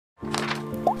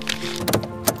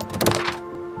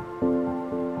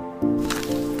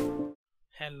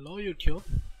Hello YouTube,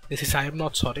 this is I am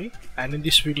not sorry, and in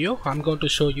this video I'm going to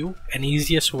show you an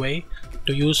easiest way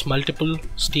to use multiple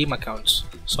Steam accounts.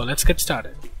 So let's get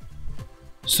started.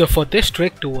 So for this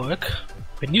trick to work,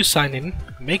 when you sign in,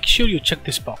 make sure you check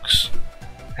this box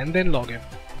and then log in.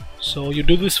 So you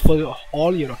do this for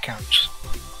all your accounts.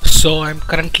 So I'm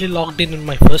currently logged in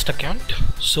my first account.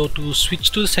 So to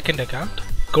switch to the second account,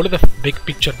 go to the big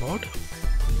picture mode.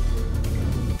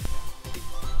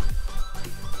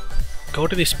 Go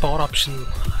to this power option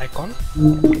icon,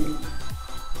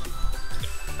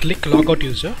 click logout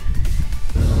user.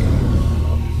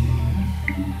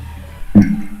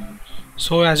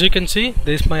 So as you can see,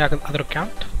 this is my other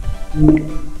account.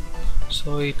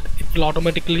 So it will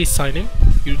automatically sign in.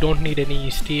 You don't need any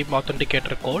Steam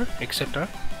authenticator code, etc.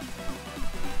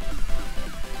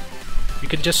 You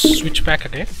can just switch back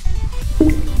again.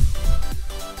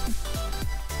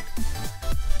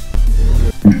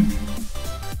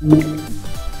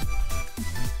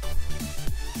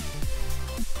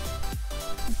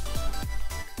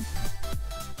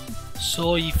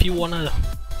 So if you wanna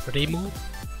remove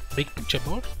big picture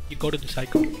mode, you go to this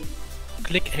icon,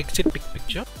 click exit big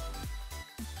picture,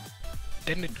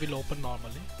 then it will open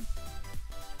normally.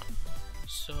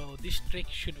 So this trick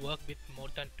should work with more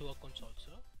than 2 accounts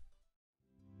also.